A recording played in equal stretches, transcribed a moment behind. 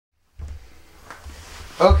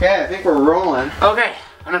Okay, I think we're rolling. Okay,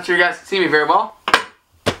 I'm not sure you guys can see me very well.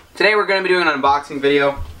 Today we're going to be doing an unboxing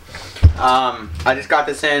video. I just got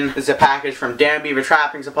this in. This is a package from Dam Beaver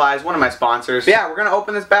Trapping Supplies, one of my sponsors. But yeah, we're going to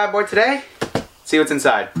open this bad boy today, see what's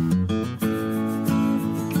inside.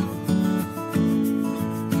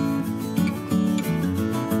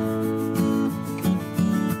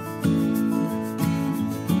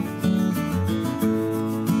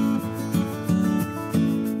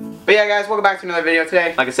 But yeah, guys, welcome back to another video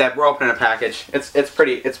today. Like I said, we're opening a package. It's a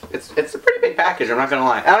pretty big package. I'm not gonna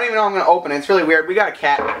lie. I don't even know I'm gonna open it. It's really weird. We got a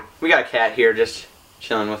cat. We got a cat here just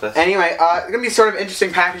chilling with us. Anyway, it's gonna be sort of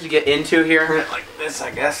interesting package to get into here. Like this,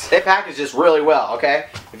 I guess. They package this really well. Okay,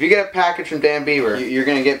 if you get a package from Dam Beaver, you're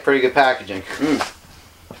gonna get pretty good packaging.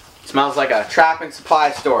 Smells like a trapping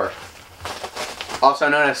supply store, also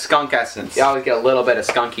known as skunk essence. You always get a little bit of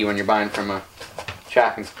skunky when you're buying from a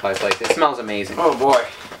trapping supply place. It smells amazing. Oh boy.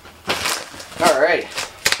 Alright,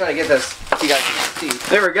 try to get this so you guys can see.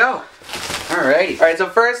 There we go. Alrighty. Alright, so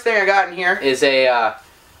first thing I got in here is a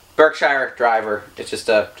Berkshire driver. It's just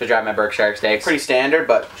to drive my Berkshire today. Pretty standard,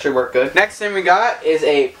 but should work good. Next thing we got is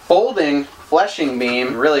a folding fleshing beam.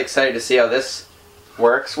 I'm really excited to see how this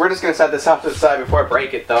works. We're just going to set this off to the side before I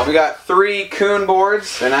break it though. We got 3 coon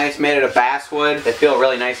boards. They're nice, made out of basswood. They feel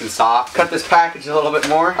really nice and soft. Cut this package a little bit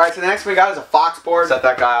more. Alright, so the next thing we got is a fox board. Set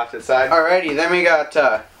that guy off to the side. Alrighty, then we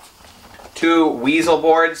got 2 weasel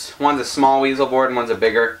boards. One's a small weasel board and one's a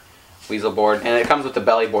bigger weasel board. And it comes with the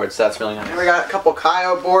belly board, so that's really nice. And we got a couple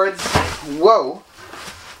coyote boards. Whoa.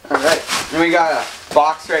 Alright. And we got a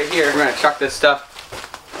box right here. We're going to chuck this stuff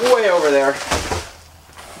way over there.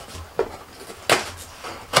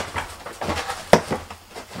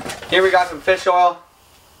 Here we got some fish oil.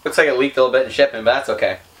 Looks like it leaked a little bit in shipping, but that's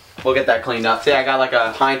okay. We'll get that cleaned up. See, I got like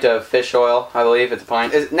a pint of fish oil, I believe it's a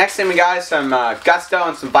pint. Next thing we got is some Gusto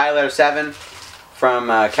and some Violator 7 from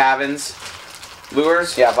Cavin's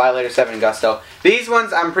lures. Yeah, Violator 7 and Gusto. These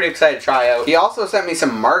ones I'm pretty excited to try out. He also sent me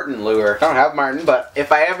some Martin lure. I don't have Martin, but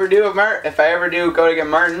if I ever do go to get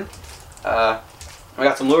Martin, I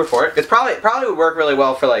got some lure for it. It's probably would work really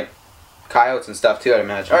well for like coyotes and stuff too, I'd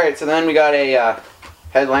imagine. All right, so then we got a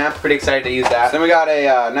headlamp. Pretty excited to use that. So then we got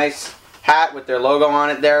a nice hat with their logo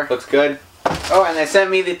on it there. Looks good. Oh, and they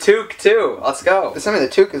sent me the toque too. Let's go. They sent me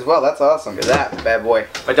the toque as well. That's awesome. Look at that bad boy.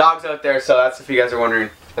 My dog's out there, so that's if you guys are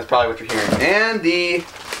wondering. That's probably what you're hearing. And the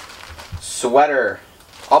sweater.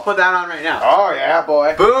 I'll put that on right now. Oh yeah,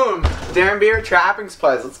 boy. Boom. Dam Beaver Trapping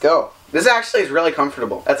Supplies. Let's go. This actually is really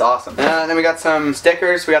comfortable. That's awesome. And then we got some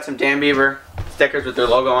stickers. We got some Dam Beaver stickers with their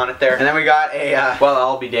logo on it there. And then we got a, well,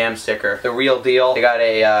 I'll be damned sticker. The real deal. They got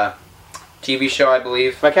a, TV show, I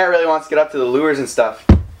believe. My cat really wants to get up to the lures and stuff.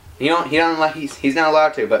 He's not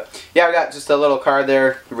allowed to, but yeah, we got just a little card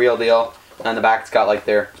there, the real deal. And on the back, it's got like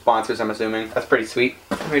their sponsors, I'm assuming. That's pretty sweet.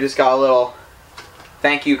 We just got a little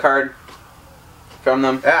thank you card from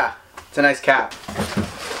them. Yeah, it's a nice cap.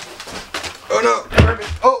 Oh no!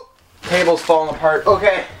 Oh, table's falling apart.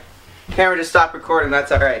 Okay, camera just stopped recording.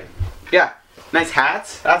 That's all right. Yeah, nice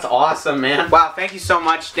hats. That's awesome, man. Wow, thank you so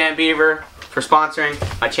much, Dam Beaver, for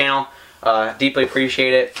sponsoring my channel. Deeply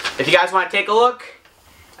appreciate it. If you guys want to take a look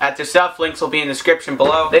at their stuff, links will be in the description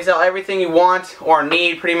below. They sell everything you want or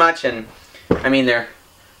need pretty much, and I mean they're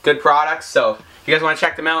good products, so if you guys want to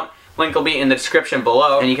check them out, link will be in the description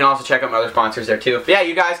below, and you can also check out my other sponsors there too. But yeah,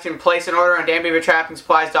 you guys can place an order on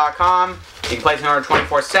dambeavertrappingsupplies.com. You can place an order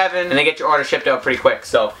 24/7 and they get your order shipped out pretty quick.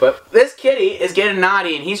 So, but this kitty is getting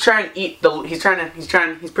naughty and he's trying to eat the he's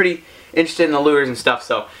pretty interested in the lures and stuff,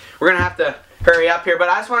 so we're gonna have to hurry up here, but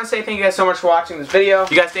I just want to say thank you guys so much for watching this video.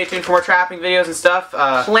 You guys stay tuned for more trapping videos and stuff.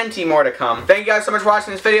 Plenty more to come. Thank you guys so much for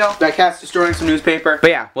watching this video. That cat's destroying some newspaper.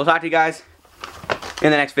 But yeah, we'll talk to you guys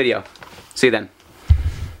in the next video. See you then.